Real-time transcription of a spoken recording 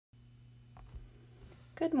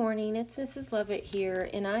Good morning, it's Mrs. Lovett here,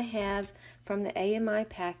 and I have from the AMI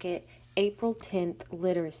packet April 10th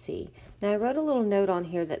literacy. Now I wrote a little note on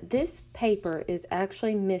here that this paper is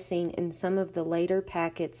actually missing in some of the later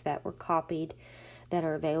packets that were copied that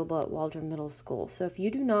are available at Waldron Middle School. So if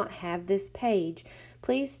you do not have this page,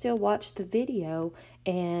 please still watch the video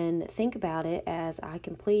and think about it as I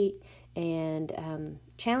complete and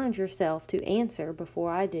challenge yourself to answer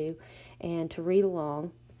before I do and to read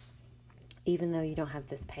along even though you don't have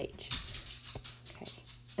this page. Okay.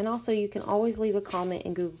 And also you can always leave a comment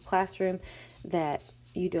in Google Classroom that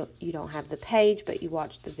you don't have the page but you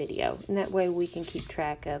watch the video, and that way we can keep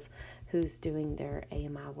track of who's doing their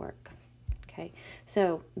AMI work. Okay,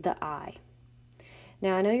 so the I.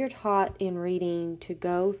 Now I know you're taught in reading to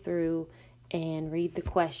go through and read the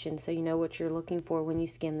question so you know what you're looking for when you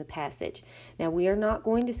skim the passage. Now we are not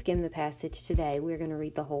going to skim the passage today. We're going to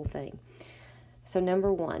read the whole thing. So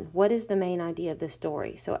number one, what is the main idea of the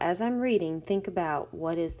story? So as I'm reading, think about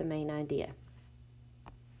what is the main idea.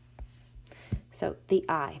 So the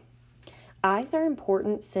eye. Eyes are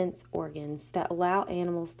important sense organs that allow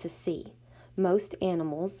animals to see. Most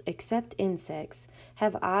animals, except insects,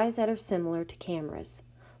 have eyes that are similar to cameras.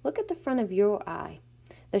 Look at the front of your eye.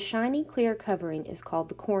 The shiny clear covering is called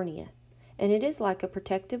the cornea, and it is like a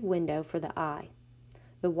protective window for the eye.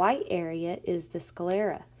 The white area is the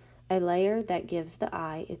sclera, a layer that gives the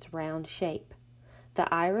eye its round shape. The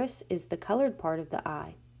iris is the colored part of the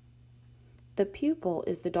eye. The pupil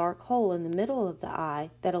is the dark hole in the middle of the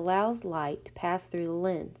eye that allows light to pass through the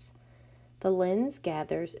lens. The lens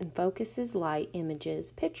gathers and focuses light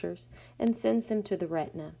images, pictures, and sends them to the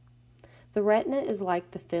retina. The retina is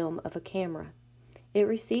like the film of a camera. It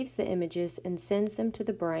receives the images and sends them to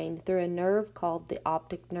the brain through a nerve called the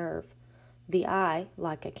optic nerve. The eye,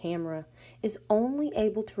 like a camera, is only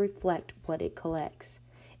able to reflect what it collects.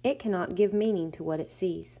 It cannot give meaning to what it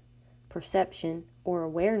sees. Perception, or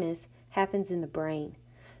awareness, happens in the brain.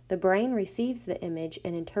 The brain receives the image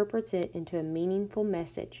and interprets it into a meaningful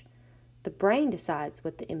message. The brain decides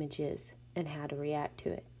what the image is and how to react to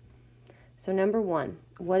it. So number one,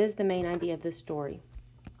 what is the main idea of this story?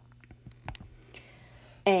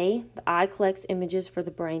 A, the eye collects images for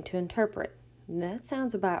the brain to interpret. That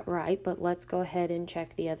sounds about right, but let's go ahead and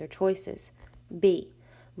check the other choices. B,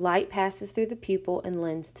 light passes through the pupil and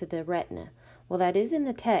lens to the retina. Well, that is in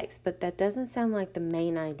the text, but that doesn't sound like the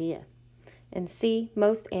main idea. And C,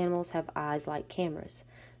 most animals have eyes like cameras.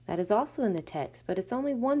 That is also in the text, but it's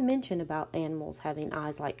only one mention about animals having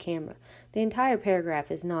eyes like camera. The entire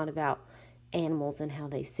paragraph is not about animals and how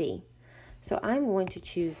they see. So I'm going to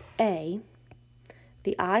choose A,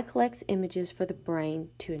 the eye collects images for the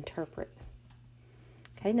brain to interpret.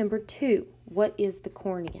 Okay, number two, what is the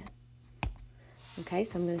cornea? Okay,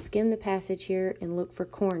 so I'm going to skim the passage here and look for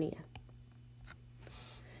cornea.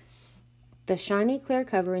 The shiny clear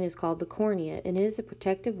covering is called the cornea, and it is a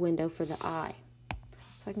protective window for the eye.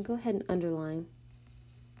 So I can go ahead and underline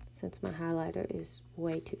since my highlighter is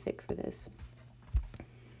way too thick for this.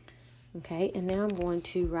 Okay, and now I'm going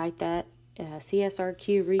to write that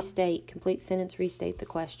CSRQ, restate, complete sentence, restate the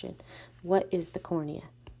question. What is the cornea?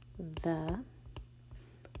 The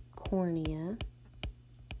cornea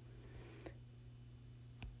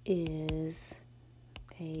is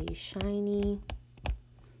a shiny,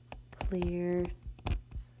 clear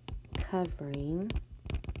covering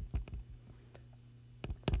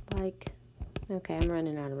like, okay, I'm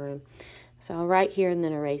running out of room. So I'll write here and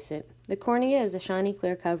then erase it. The cornea is a shiny,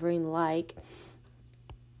 clear covering like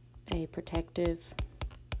a protective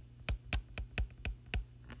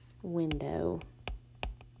window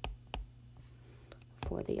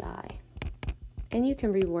for the eye. And you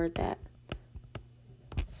can reword that.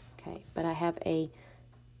 Okay, but I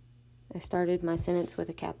started my sentence with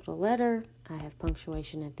a capital letter. I have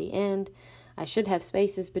punctuation at the end. I should have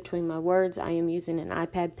spaces between my words. I am using an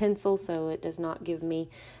iPad pencil, so it does not give me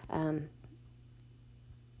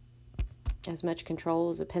as much control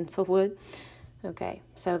as a pencil would. Okay,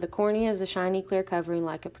 so the cornea is a shiny, clear covering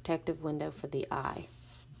like a protective window for the eye.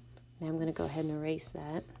 Now I'm going to go ahead and erase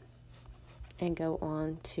that and go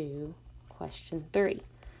on to question 3.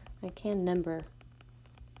 I can number.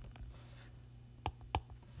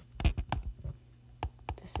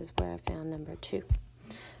 This is where I found number 2.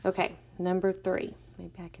 Okay, number 3.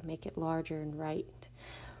 Maybe I can make it larger and write.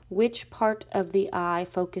 Which part of the eye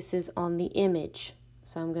focuses on the image?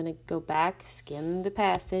 So I'm going to go back, skim the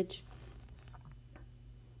passage.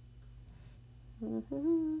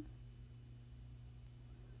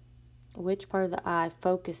 Which part of the eye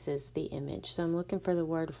focuses the image? So I'm looking for the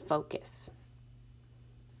word focus.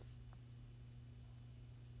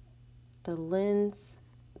 The lens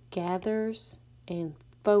gathers and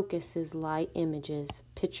focuses light images,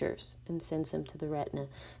 pictures, and sends them to the retina.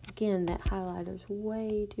 Again, that highlighter's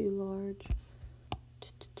way too large.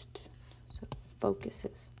 So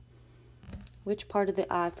focuses. Which part of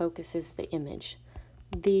the eye focuses the image?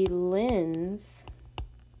 The lens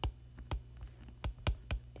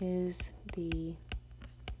is the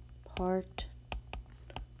part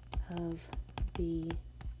of the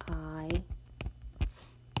eye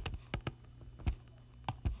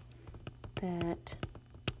that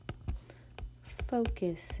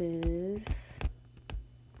focuses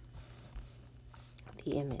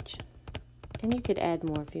the image. And you could add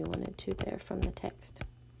more if you wanted to there from the text.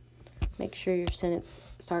 Make sure your sentence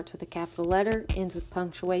starts with a capital letter, ends with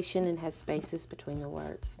punctuation, and has spaces between the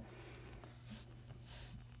words.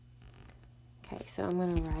 Okay, so I'm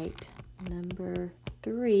going to write number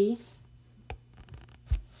 3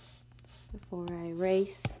 before I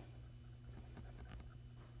erase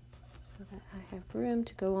so that I have room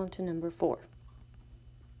to go on to number 4.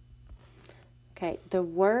 Okay, the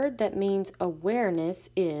word that means awareness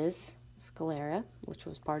is sclera, which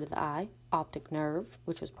was part of the eye, optic nerve,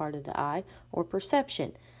 which was part of the eye, or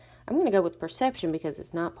perception. I'm going to go with perception because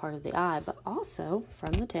it's not part of the eye, but also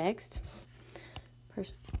from the text,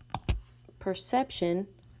 perception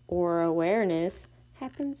or awareness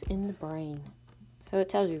happens in the brain. So it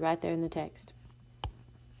tells you right there in the text.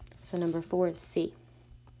 So number 4 is C.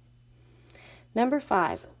 Number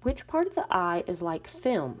 5, which part of the eye is like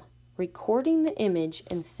film, recording the image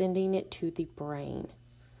and sending it to the brain?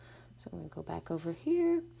 So I'm going to go back over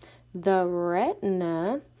here. The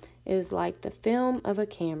retina is like the film of a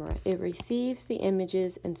camera. It receives the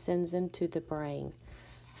images and sends them to the brain.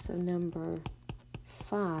 So number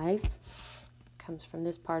 5 comes from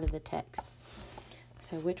this part of the text.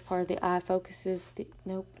 So which part of the eye focuses the,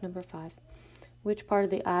 number 5. Which part of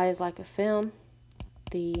the eye is like a film?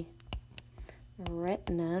 The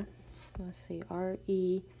retina, let's see,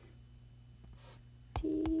 R-E-T-I-N-A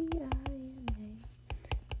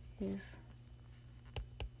is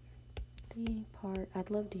the part, I'd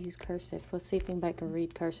love to use cursive. Let's see if anybody can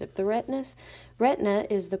read cursive. The retina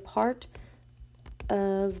is the part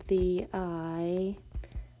of the eye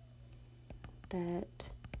that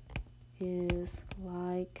is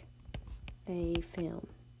like a film.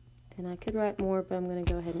 And I could write more, but I'm going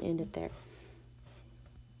to go ahead and end it there.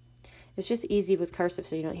 It's just easy with cursive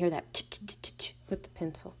so you don't hear that with the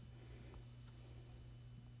pencil.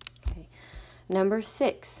 Okay. Number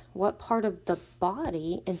 6, what part of the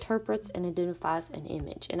body interprets and identifies an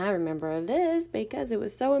image? And I remember this because it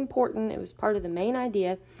was so important. It was part of the main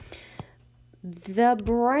idea. The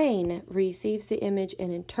brain receives the image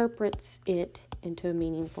and interprets it into a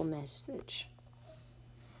meaningful message.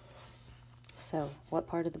 So, what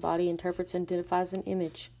part of the body interprets and identifies an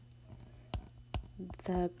image?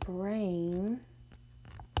 The brain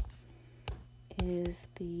is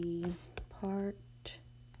the part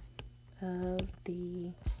of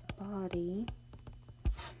the body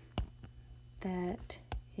that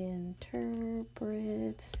interprets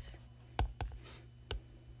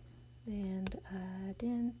and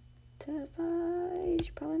identifies.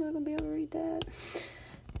 You're probably not going to be able to read that.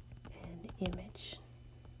 An image.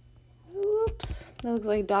 Whoops. That looks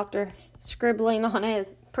like a doctor scribbling on a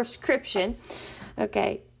prescription.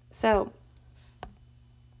 Okay, so,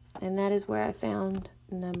 and that is where I found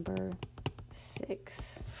number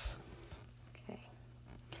 6. Okay,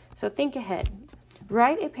 so think ahead.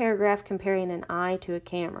 Write a paragraph comparing an eye to a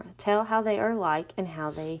camera. Tell how they are like and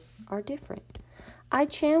how they are different. I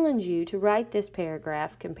challenge you to write this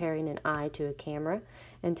paragraph comparing an eye to a camera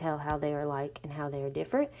and tell how they are like and how they are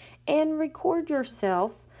different, and record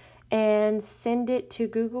yourself and send it to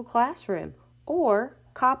Google Classroom, or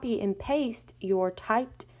copy and paste your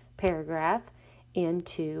typed paragraph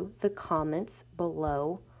into the comments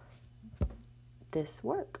below this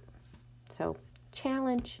work. So,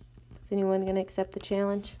 challenge. Is anyone going to accept the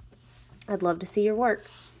challenge? I'd love to see your work.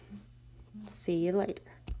 See you later.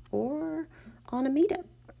 Or on a meetup.